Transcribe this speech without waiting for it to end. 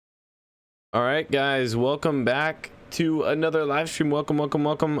All right, guys, welcome back to another live stream. Welcome.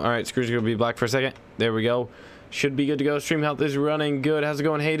 All right, screw's gonna be black for a second. There we go. Should be good to go. Stream health is running good. How's it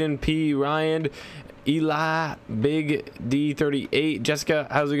going, Hayden, P, Ryan, Eli, Big D38, Jessica?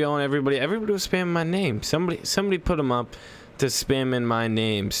 How's it going, everybody? Everybody was spamming my name. Somebody put them up to spam in my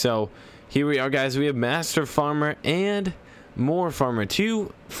name. So here we are, guys. We have Master Farmer and more Farmer.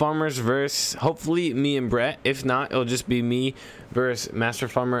 Two farmers versus hopefully me and Brett. If not, it'll just be me versus Master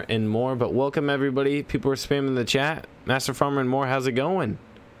Farmer and more. But welcome, everybody. People are spamming the chat. Master Farmer and more, how's it going?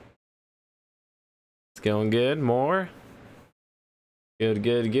 It's going good. More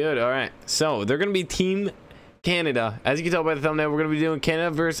good. All right, so they're gonna be Team Canada. As you can tell by the thumbnail, we're gonna be doing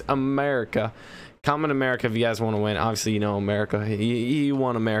Canada versus America. Comment America if you guys want to win. Obviously, you know America. You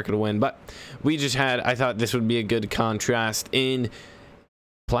want America to win. But we just had, I thought this would be a good contrast in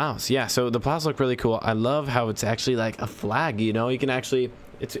plows. Yeah, so the plows look really cool. I love how it's actually like a flag, you know? You can actually,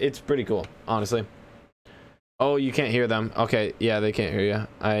 it's pretty cool, honestly. Oh, you can't hear them. Okay, yeah, they can't hear you.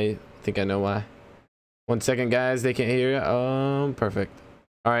 I think I know why. 1 second, guys. They can't hear you. Perfect.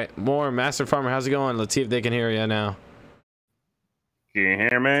 All right, more Master Farmer. How's it going? Let's see if they can hear you now. Can you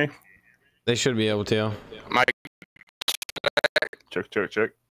hear me? They should be able to. Mike. Check. It's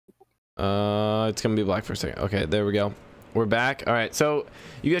gonna be black for a second. Okay, there we go. We're back. All right, so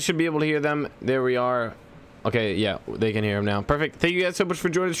you guys should be able to hear them. There we are. Okay, yeah, they can hear them now. Perfect. Thank you guys so much for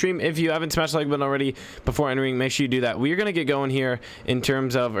joining the stream. If you haven't smashed the like button already before entering, make sure you do that. We're gonna get going here in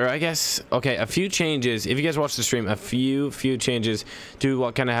terms of, or I guess, okay, a few changes. If you guys watch the stream, a few changes to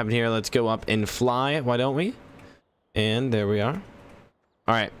what kind of happened here. Let's go up and fly. Why don't we? And there we are.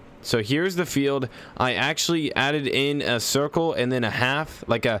 All right. So here's the field. I actually added in a circle and then a half,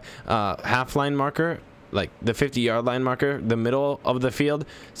 like a half line marker, like the 50-yard line marker, the middle of the field,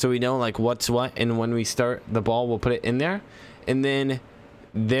 so we know like what's what, and when we start the ball, we'll put it in there. And then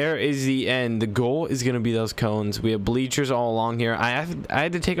there is the end. The goal is going to be those cones. We have bleachers all along here. I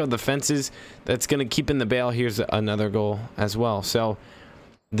had to take out the fences that's going to keep in the bale. Here's another goal as well. So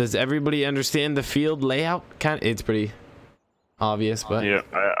does everybody understand the field layout? It's pretty obvious, but yeah,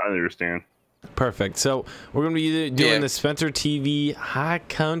 I understand. Perfect. So we're gonna be doing the Spencer TV High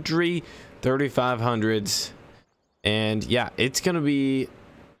Country 3500s, and yeah, it's gonna be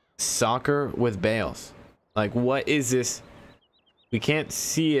soccer with bales. Like, what is this? We can't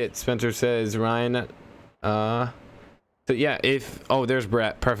see it, Spencer says. Ryan, so yeah, there's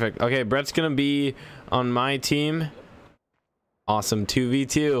Brett. Perfect. Okay, Brett's gonna be on my team. Awesome.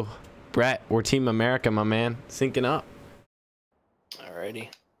 2v2. Brett, we're Team America, my man. Syncing up. Alrighty.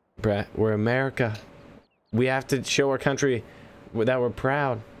 Brett, we're America. We have to show our country that we're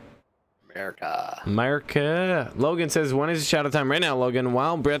proud. America. Logan says, when is the shout out time? Right now, Logan.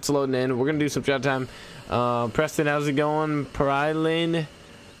 While Brett's loading in, we're going to do some shout out time. Preston, how's it going? Prylan.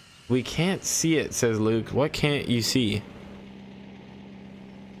 We can't see it, says Luke. What can't you see?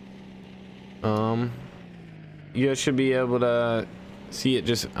 You guys should be able to see it.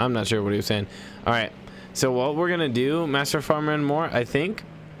 Just, I'm not sure what he was saying. All right. So what we're gonna do, Master Farmer and more, I think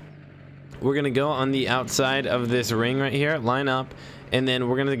we're gonna go on the outside of this ring right here, line up, and then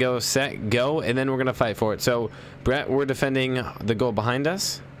we're gonna go set, go, and then we're gonna fight for it. So Brett, we're defending the goal behind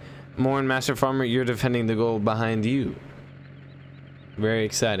us. More and Master Farmer, you're defending the goal behind you. Very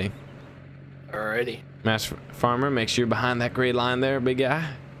exciting. Alrighty. Master Farmer, make sure you're behind that gray line there, big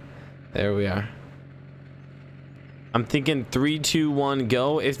guy. There we are. I'm thinking 3, 2, 1,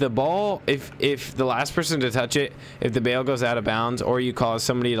 go. If the ball, if the last person to touch it, if the bale goes out of bounds, or you cause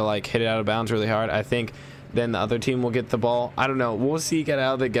somebody to like hit it out of bounds really hard, I think then the other team will get the ball. I don't know. We'll see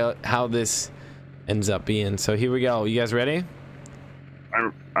how this ends up being. So here we go. You guys ready?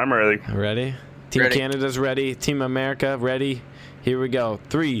 I'm ready. Ready? Team ready. Canada's ready. Team America ready. Here we go.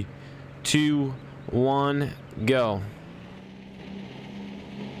 3, 2, 1, go.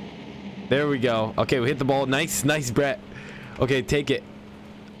 There we go. Okay, we hit the ball. Nice, Brett. Okay, take it.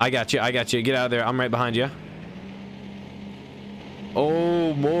 I got you. Get out of there. I'm right behind you.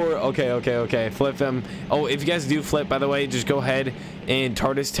 Oh, more. Okay. Flip him. Oh, if you guys do flip, by the way, just go ahead and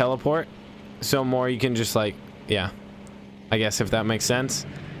TARDIS teleport. So more, you can just like, yeah. I guess if that makes sense.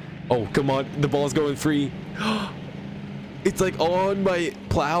 Oh, come on. The ball's going free. It's like on my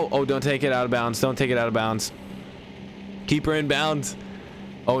plow. Oh, don't take it out of bounds. Don't take it out of bounds. Keep her in bounds.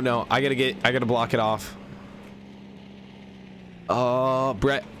 Oh no, I gotta block it off.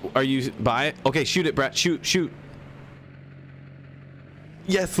 Brett, are you by it? Okay, shoot it, Brett. Shoot.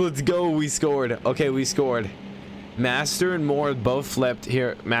 Yes, let's go. We scored. Okay, we scored. Master and more both flipped.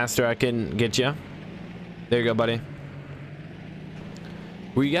 Here, Master, I can get you. There you go, buddy.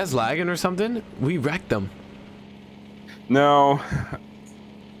 Were you guys lagging or something? We wrecked them. No.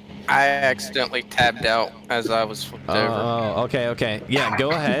 I accidentally tabbed out as I was flipped over. Oh, okay. Yeah,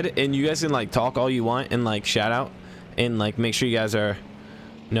 go ahead and you guys can like talk all you want and like shout out and like make sure you guys are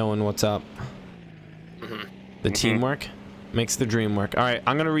knowing what's up. The teamwork makes the dream work. All right,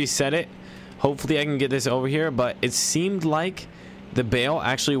 I'm gonna reset it. Hopefully I can get this over here, but it seemed like the Bale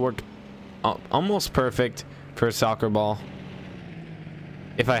actually worked almost perfect for a soccer ball.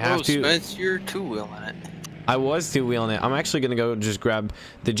 If I have to, Spence, you're two-wheeling it. I was two-wheeling it. I'm actually gonna go just grab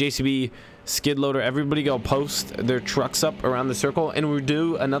the JCB skid loader. Everybody go post their trucks up around the circle, and we'll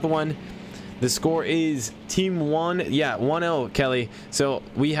do another one. The score is team 1. Yeah, 1-0, Kelly. So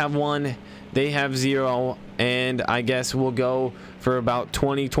we have 1, they have 0, and I guess we'll go for about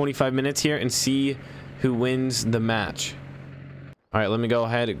 20-25 minutes here and see who wins the match. All right, let me go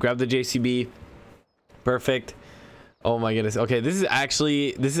ahead, grab the JCB. Perfect. Oh my goodness. Okay, this is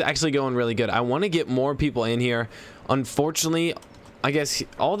actually going really good. I want to get more people in here. Unfortunately, I guess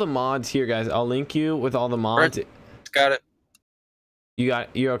all the mods here, guys. I'll link you with all the mods. Got it.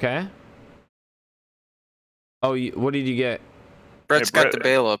 You're okay? Oh, what did you get? Brett's got the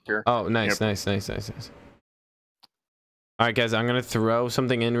Bale up here. Oh, nice. All right, guys, I'm gonna throw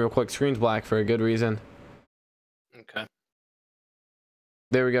something in real quick. Screen's black for a good reason. Okay.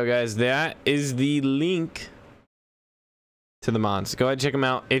 There we go, guys. That is the link to the mods. Go ahead and check them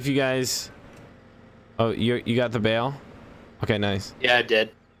out. If you guys, oh, you got the Bale. Okay, nice. Yeah, I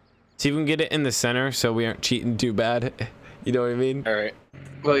did. See if we can get it in the center so we aren't cheating too bad. You know what I mean? All right.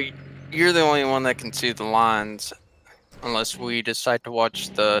 Well, you're the only one that can see the lines, unless we decide to watch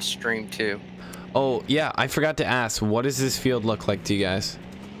the stream too. Oh yeah, I forgot to ask. What does this field look like to you guys?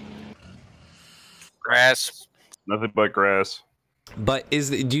 Grass. Nothing but grass. But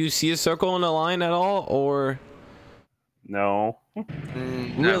do you see a circle in a line at all, or? No.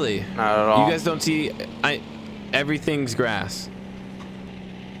 Really? Not at all. You guys don't see? Everything's grass.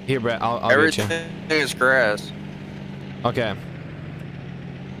 Here, Brett. I'll get you. Everything is grass. Okay.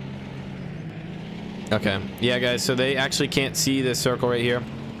 Okay. Yeah, guys. So they actually can't see this circle right here.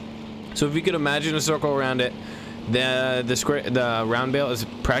 So if you could imagine a circle around it, the round bale is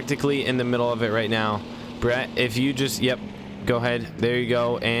practically in the middle of it right now. Brett, if you just go ahead. There you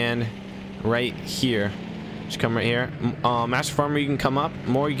go, and right here. Just come right here. Master Farmer, you can come up.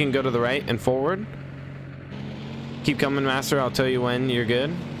 More, you can go to the right and forward. Keep coming, Master. I'll tell you when you're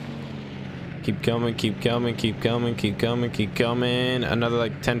good. Keep coming, keep coming, keep coming, keep coming, keep coming. Another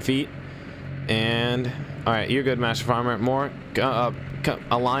like 10 feet. And all right, you're good, Master Farmer. More,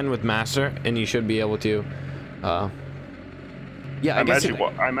 align with Master, and you should be able to. Yeah, I'm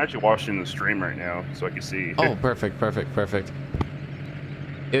actually watching the stream right now, so I can see. Oh, perfect.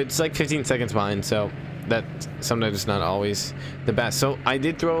 It's like 15 seconds behind, so that sometimes it's not always the best. So I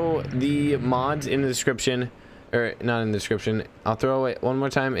did throw the mods in the description, or not in the description. I'll throw it one more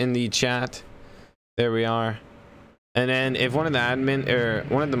time in the chat. There we are. And then if one of the admin or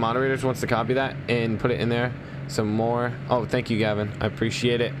one of the moderators wants to copy that and put it in there, some more. Oh, thank you, Gavin. I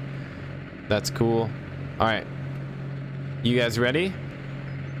appreciate it. That's cool. All right. You guys ready?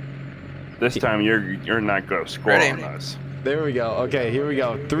 This time you're not gonna score on us. There we go. Okay, here we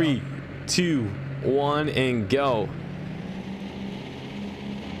go. 3, 2, 1, and go.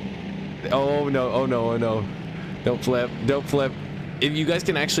 Oh no! Oh no! Oh no! Don't flip! Don't flip! If you guys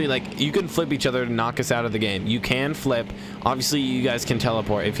can actually you can flip each other to knock us out of the game. You can flip. Obviously, you guys can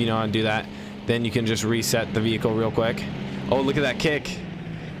teleport if you know how to do that. Then you can just reset the vehicle real quick. Oh, look at that kick!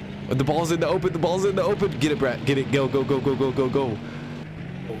 The ball's in the open. The ball's in the open. Get it, Brett. Get it. Go! Go! Go! Go! Go! Go! Go!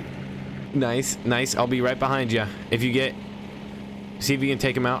 Nice, nice. I'll be right behind you. If you get, see if you can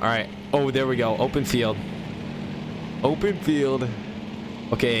take him out. All right. Oh, there we go. Open field. Open field.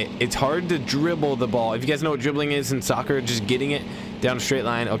 Okay, it's hard to dribble the ball. If you guys know what dribbling is in soccer, just getting it down a straight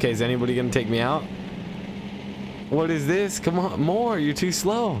line. Okay, is anybody gonna take me out? What is this? Come on, more. You're too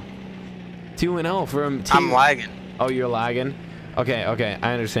slow. 2-0 from team. I'm lagging. Oh, you're lagging. Okay, okay,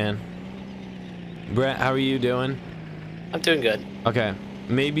 I understand. Brett, how are you doing? I'm doing good. Okay,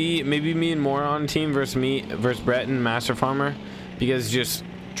 maybe me and more on team versus Brett and Master Farmer, because just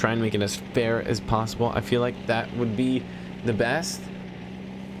try and make it as fair as possible. I feel like that would be the best.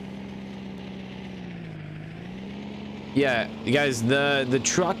 Yeah, you guys, the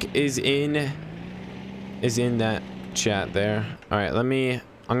truck is in that chat there. All right,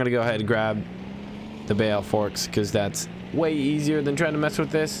 I'm gonna go ahead and grab the Bale forks because that's way easier than trying to mess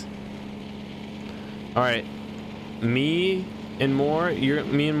with this. All right, me and more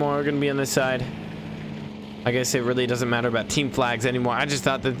are gonna be on this side. I guess it really doesn't matter about team flags anymore. I just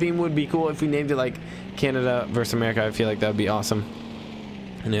thought the theme would be cool if we named it like Canada versus America. I feel like that would be awesome,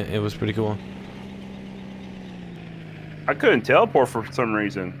 and it was pretty cool. I couldn't teleport for some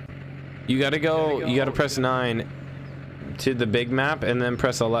reason. You gotta go. You gotta press 9 to the big map, and then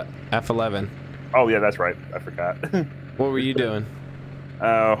press F11. Oh yeah, that's right. I forgot. What were you doing?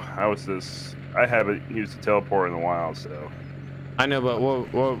 Oh, I haven't used the teleport in a while, so. I know, but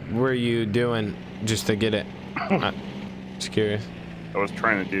what were you doing just to get it? Just curious. I was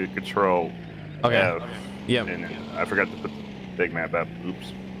trying to do control. Okay. F, Yep. And I forgot to put the big map up.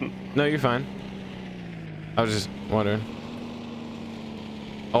 Oops. No, you're fine. I was just wondering.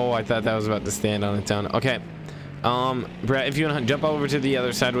 Oh, I thought that was about to stand on its own. Okay. Brett, if you want to jump over to the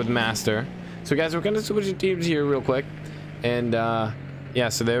other side with Master. So guys, we're gonna switch teams here real quick. And yeah,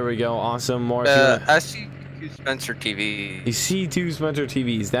 so there we go. Awesome. More I see two Spencer TV. you see 2 Spencer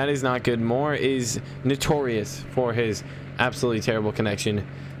TVs. That is not good. Moore is notorious for his absolutely terrible connection.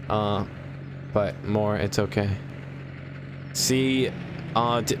 But Moore, it's okay. See,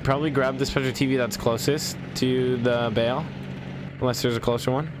 probably grab the Spencer TV that's closest to the Bale. Unless there's a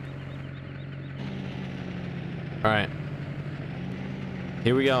closer one. Alright.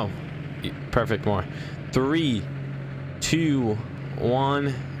 Here we go. Perfect, Moore. 3, 2,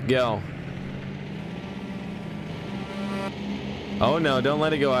 1, go. Oh no, don't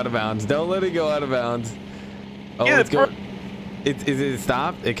let it go out of bounds. Don't let it go out of bounds. Oh, yeah, it's going. It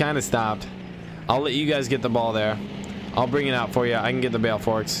stopped? It kind of stopped. I'll let you guys get the ball there. I'll bring it out for you. I can get the Bale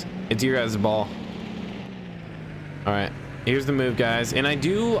forks. It's your guys' ball. Alright. Here's the move, guys. And I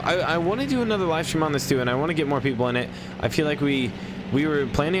want to do another live stream on this too, and I want to get more people in it. I feel like we were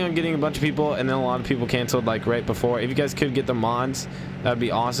planning on getting a bunch of people, and then a lot of people canceled like right before. If you guys could get the mods, that'd be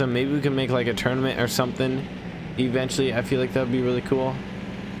awesome. Maybe we can make like a tournament or something eventually. I feel like that'd be really cool.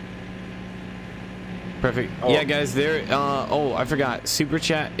 Perfect. Oh. Yeah, guys, there. Oh, I forgot. Super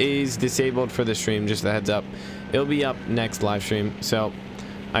chat is disabled for the stream. Just a heads up. It'll be up next live stream. So,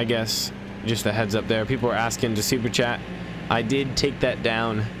 I guess just a heads up there. People are asking to super chat. I did take that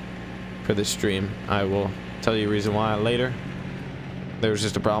down for the stream. I will tell you a reason why later. There was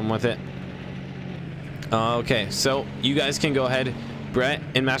just a problem with it. Okay, so you guys can go ahead. Brett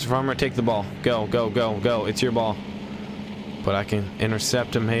and Master Farmer, take the ball. Go, go, go, go. It's your ball. But I can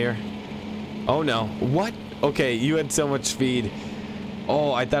intercept him here. Oh no. What? Okay, you had so much speed.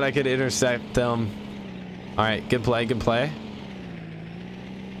 Oh, I thought I could intercept them. Alright, good play, good play.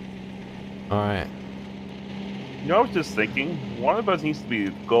 Alright. You know, I was just thinking, one of us needs to be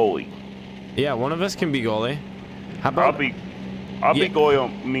goalie. Yeah, one of us can be goalie. How about I'll be goalie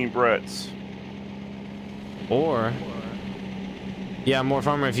on me and Brett's. Or yeah, more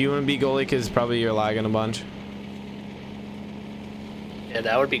Farmer, if you want to be goalie, because probably you're lagging a bunch. Yeah,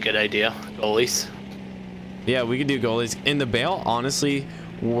 that would be a good idea. Goalies. Yeah, we could do goalies. And the Bale honestly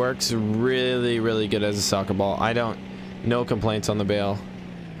works really, really good as a soccer ball. No complaints on the Bale.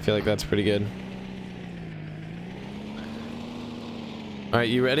 I feel like that's pretty good. All right,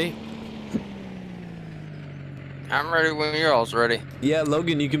 you ready? I'm ready when you're all's ready. Yeah,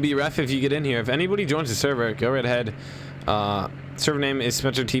 Logan, you can be ref if you get in here. If anybody joins the server, go right ahead. Server name is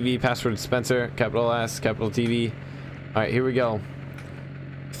Spencer TV. Password Spencer. Capital S. Capital TV. All right, here we go.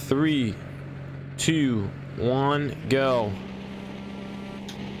 3, 2, 1, go.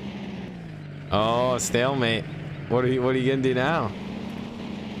 Oh, stalemate. What are you gonna do now?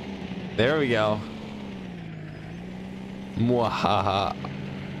 There we go. Mwahaha.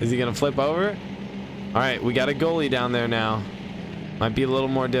 Is he gonna flip over? All right, we got a goalie down there now. Might be a little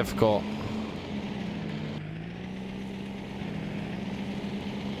more difficult.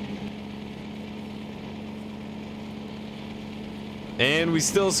 And we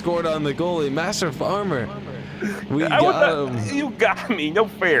still scored on the goalie, Master Farmer. We got him. You got me. No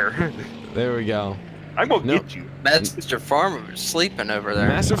fair. There we go. I'm gonna get you. Mr. Farmer was sleeping over there.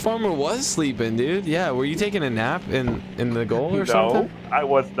 Master Farmer was sleeping, dude. Yeah, were you taking a nap in the goal or something? No, I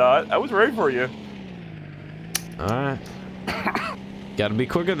was not. I was ready for you. All right. Gotta be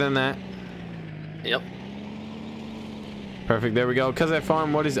quicker than that. Yep. Perfect. There we go. Cause I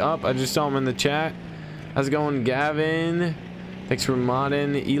farm. What is up? I just saw him in the chat. How's it going, Gavin? Thanks for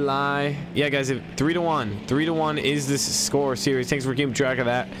modding, Eli. Yeah, guys. 3-1. 3-1 is this score series. Thanks for keeping track of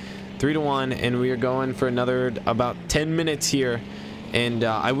that. 3-1, and we are going for another about 10 minutes here. And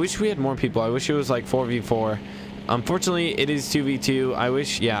I wish we had more people. I wish it was like 4v4. Unfortunately, it is 2v2. I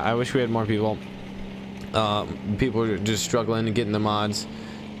wish we had more people. People are just struggling to get in the mods.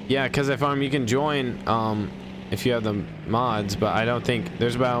 Yeah, because I farm, you can join if you have the mods, but I don't think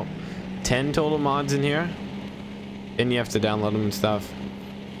there's about 10 total mods in here, and you have to download them and stuff.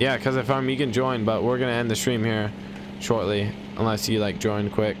 Yeah, because I farm, you can join, but we're gonna end the stream here shortly unless you like join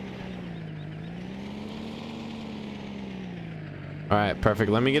quick. All right, perfect.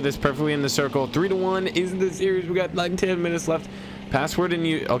 Let me get this perfectly in the circle. 3-1 is the series. We got like 10 minutes left. Password and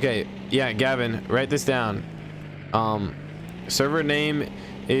you. Okay, yeah, Gavin, write this down. Server name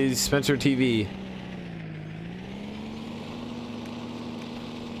is Spencer TV.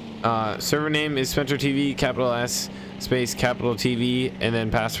 Server name is Spencer TV, capital S, space, capital TV, and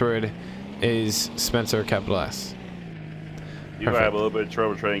then password is Spencer, capital S. You might have a little bit of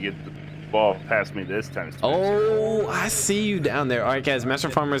trouble trying to get the ball past me this time. Oh, I see you down there. All right, guys, Master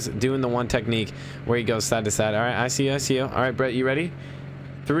Farmer's doing the one technique where he goes side to side. All right, I see you, I see you. All right, Brett, you ready?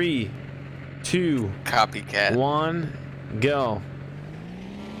 3, 2, Copycat. 1, go.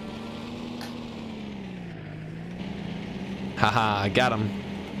 Haha, got him.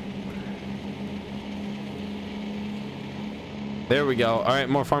 There we go. All right,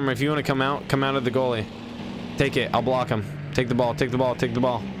 more Farmer, if you want to come out of the goalie. Take it. I'll block him. Take the ball. Take the ball. Take the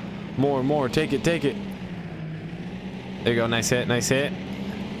ball. More. Take it. Take it. There you go. Nice hit. Nice hit.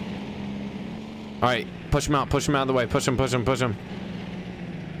 All right, push him out. Push him out of the way. Push him. Push him. Push him.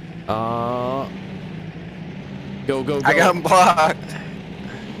 Go. I got him blocked.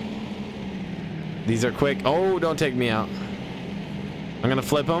 These are quick. Oh, don't take me out. I'm gonna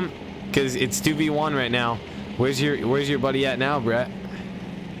flip him because it's 2v1 right now. Where's your buddy at now, Brett?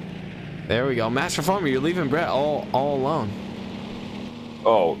 There we go. Master Farmer, you're leaving Brett all alone.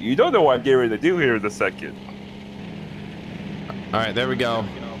 Oh, you don't know what I'm getting ready to do here in a second. All right, there we go.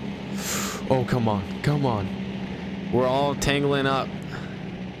 Oh, come on. Come on. We're all tangling up.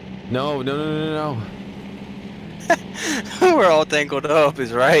 No. We're all tangled up,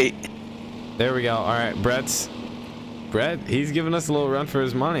 is right. There we go. All right, Brett, he's giving us a little run for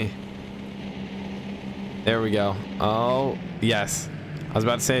his money. There we go. Oh, yes. I was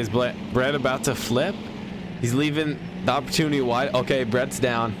about to say, is Brett about to flip? He's leaving the opportunity wide. Okay, Brett's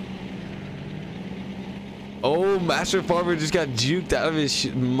down. Oh, Master Farmer just got juked out of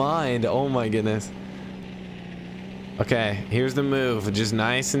his mind. Oh my goodness. Okay, here's the move. Just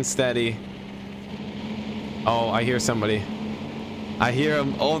nice and steady. Oh, I hear somebody. I hear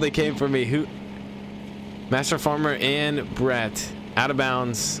them. Oh, they came for me. Who? Master Farmer and Brett. Out of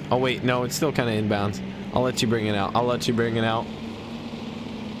bounds. Oh, wait. No, it's still kind of inbounds. I'll let you bring it out. I'll let you bring it out.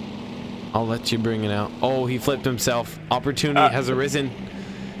 I'll let you bring it out. Oh, he flipped himself. Opportunity has arisen.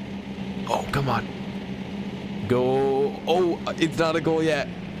 Oh, come on. Go. Oh, it's not a goal yet.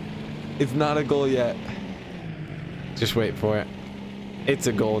 It's not a goal yet. Just wait for it. It's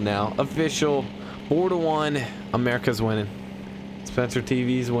a goal now. Official. 4-1. America's winning. Spencer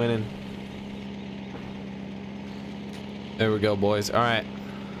TV's winning. There we go, boys. All right.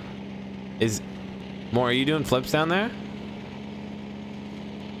 Are you doing flips down there?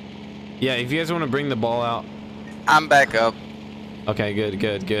 Yeah, if you guys want to bring the ball out. I'm back up. Okay,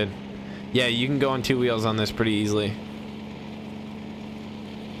 good. Yeah, you can go on 2 wheels on this pretty easily.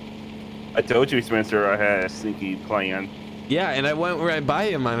 I told you, Spencer, I had a sneaky plan. Yeah, and I went right by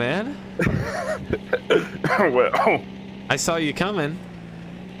you, my man. Well, I saw you coming.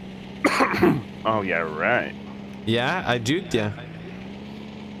 oh yeah, right. Yeah, I juked you.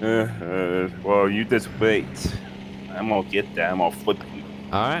 Well, you just wait. I'm gonna get that. I'm gonna flip you.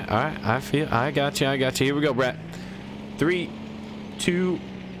 All right. I got you. Here we go, Brett. 3, 2,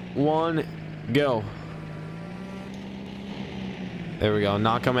 1, go. There we go.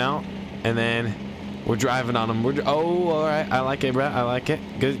 Knock him out, and then we're driving on him. Oh, all right. I like it, Brett. I like it.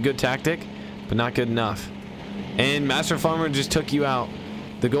 Good tactic, but not good enough. And Master Farmer just took you out.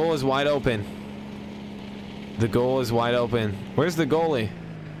 The goal is wide open. The goal is wide open. Where's the goalie?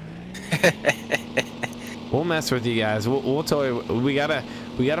 We'll mess with you guys. We'll tell you. We got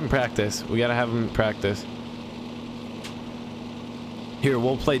him practice. We gotta have him practice. Here,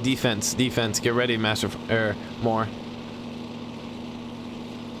 we'll play defense. Get ready, more.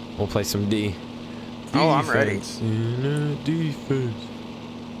 We'll play some D. Oh, I'm ready. Defense.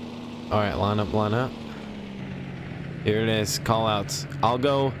 All right, line up. Here it is. Call outs. I'll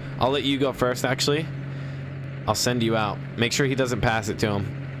let you go first, actually. I'll send you out. Make sure he doesn't pass it to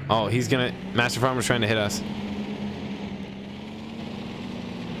him. Oh, Master Farmer's trying to hit us.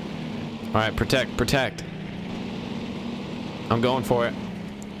 All right, protect. I'm going for it.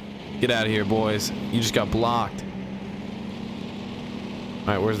 Get out of here, boys. You just got blocked. All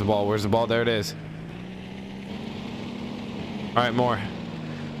right, where's the ball? There it is. All right, more.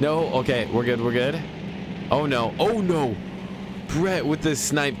 No, okay, we're good. Oh no. Brett with the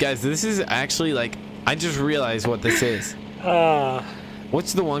snipe, guys. This is actually like, I just realized what this is.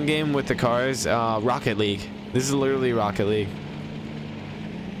 What's the one game with the cars? Rocket League. This is literally Rocket League.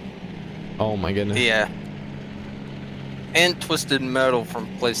 Oh my goodness. Yeah. And Twisted Metal from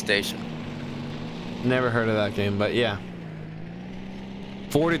PlayStation. Never heard of that game, but yeah.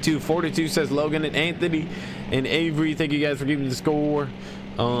 4-2 says Logan and Anthony. and Avery. Thank you guys for keeping the score.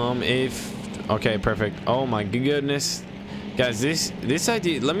 Okay, perfect. Oh my goodness. Guys, this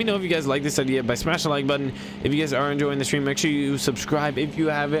idea, let me know if you guys like this idea by smashing the like button. If you guys are enjoying the stream, make sure you subscribe if you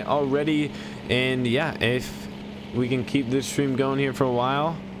haven't already. And yeah, if we can keep this stream going here for a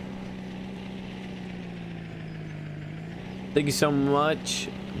while. Thank you so much,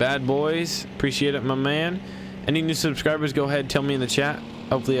 bad boys. Appreciate it, my man. Any new subscribers, go ahead, tell me in the chat.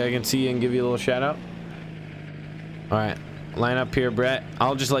 Hopefully I can see you and give you a little shout out. All right, line up here, Brett.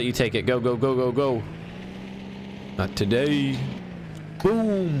 I'll just let you take it. Go, go, go, go, go. Not today.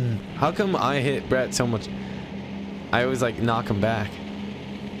 Boom. How come I hit Brett so much? I always like knock him back.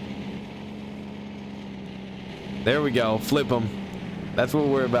 There we go. Flip him. That's what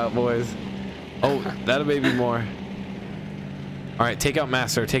we're about, boys. Oh, that'll maybe more. All right, take out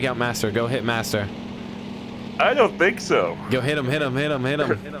Master. Take out Master. Go hit Master. I don't think so. Go hit him. Hit him. Hit him. Hit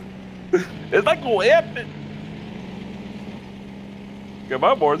him. It's like what happened. Come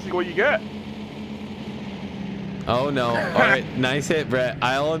on, boys. See what you got. Oh no. All right, nice hit, Brett.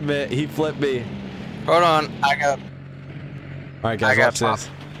 I'll admit he flipped me. Hold on, I got. All right, guys, watch this.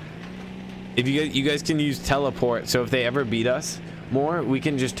 If you guys can use teleport, so if they ever beat us more, we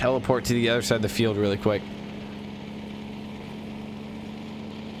can just teleport to the other side of the field really quick.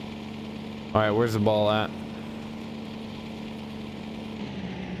 All right, where's the ball at?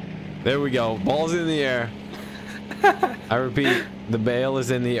 There we go. Ball's in the air. I repeat, the Bale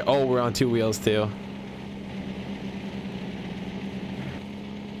is in the air. Oh, we're on 2 wheels too.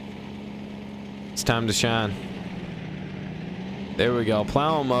 It's time to shine. There we go.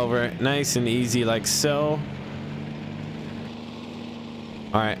 Plow them over. Nice and easy like so.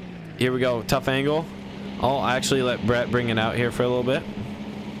 All right, here we go. Tough angle. I'll actually let Brett bring it out here for a little bit.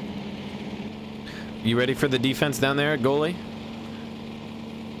 You ready for the defense down there, goalie?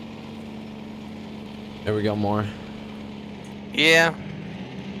 There we go, more. Yeah.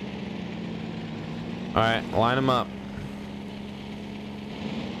 All right, line them up.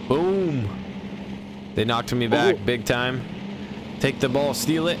 Boom. They knocked me back big time. Take the ball,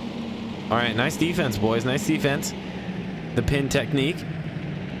 steal it. All right, nice defense, boys. Nice defense. The pin technique.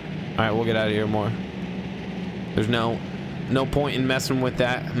 All right, we'll get out of here more. There's no point in messing with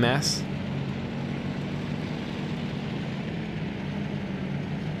that mess.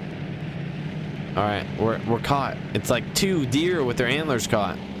 All right, we're caught. It's like 2 deer with their antlers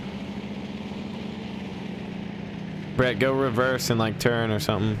caught. Brett, go reverse and like turn or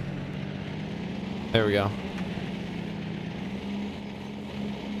something. There we go.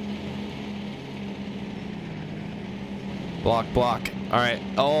 Block, block. All right.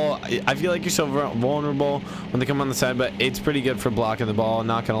 Oh, I feel like you're so vulnerable when they come on the side, but it's pretty good for blocking the ball,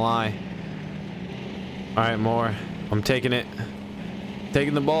 not gonna lie. All right, more. I'm taking it.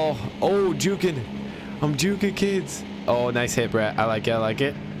 Taking the ball. Oh, juking. I'm juking, kids. Oh, nice hit, Brett. I like it. I like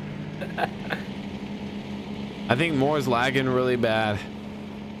it. I think Moore's lagging really bad.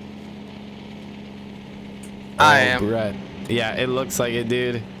 I am. Brett. Yeah, it looks like it,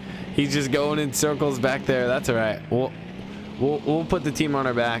 dude. He's just going in circles back there. That's all right. We'll put the team on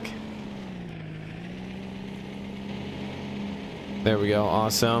our back. There we go.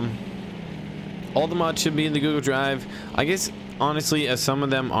 Awesome. All the mods should be in the Google Drive. I guess honestly, as some of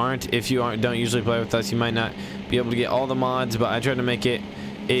them aren't. If you don't usually play with us, you might not be able to get all the mods. But I try to make it.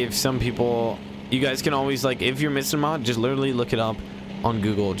 If some people, you guys can always, like, if you're missing a mod, just literally look it up on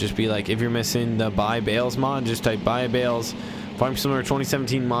Google. Just be like, if you're missing the buy Bales mod, just type buy Bales Farm Simulator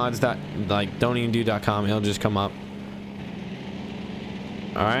 2017 mods that like don'tevendo.com. It'll just come up.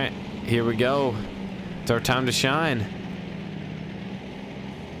 All right, here we go. It's our time to shine.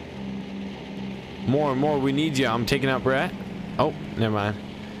 More, we need you. I'm taking out Brett. Oh, never mind.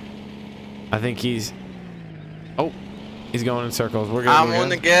 I think he's. Oh, he's going in circles. We're good. I'm on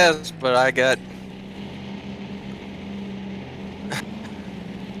the gas, but I got.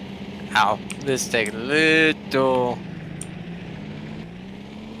 Ow. This take a little.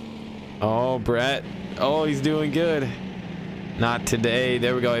 Oh, Brett. Oh, he's doing good. Not today.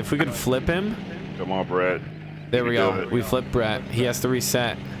 There we go. If we could flip him. Come on, Brett. There we go. We flipped Brett. He has to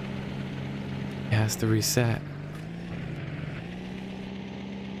reset. He has to reset.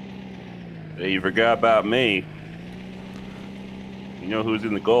 Hey, you forgot about me. You know who's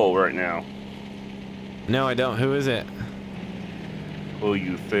in the goal right now? No, I don't. Who is it? Who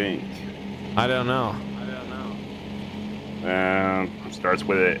you think? I don't know. Starts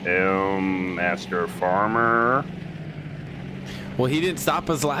with an M. Master Farmer. Well, he didn't stop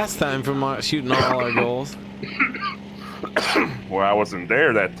us last time from shooting all our goals. Well, I wasn't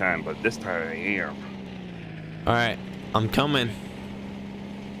there that time, but this time I am. All right, I'm coming.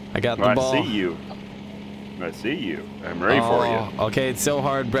 I got the ball. I see you. I see you. I'm ready for you. Okay, it's so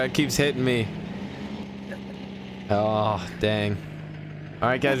hard. Brad keeps hitting me. Oh, dang. All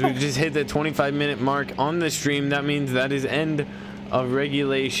right, guys, we just hit the 25-minute mark on the stream. That means that is end of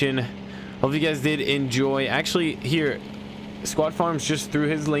regulation. Hope you guys did enjoy. Actually, here, Squad Farms just threw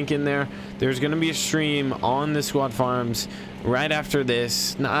his link in there. There's going to be a stream on the Squad Farms right after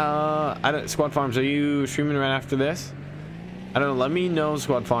this. Squad Farms, are you streaming right after this? I don't know. Let me know,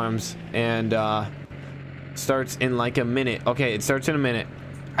 Squad Farms. And starts in like a minute. Okay, it starts in a minute.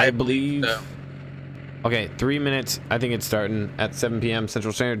 I believe so. Okay, 3 minutes. I think it's starting at 7 p.m.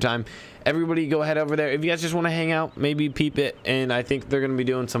 Central Standard Time. Everybody go ahead over there. If you guys just want to hang out, maybe peep it. And I think they're going to be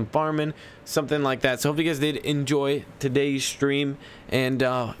doing some farming, something like that. So hope you guys did enjoy today's stream. And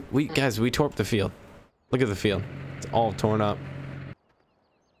we tore up the field. Look at the field. It's all torn up.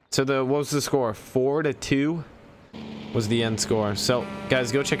 So what was the score? 4-2 was the end score. So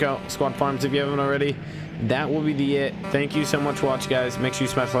guys, go check out Squad Farms if you haven't already. That will be it. Thank you so much for watching, guys. Make sure you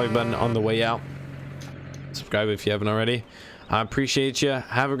smash the like button on the way out. Subscribe if you haven't already. I appreciate you.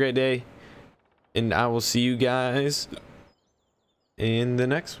 Have a great day, and I will see you guys in the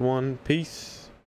next one. Peace.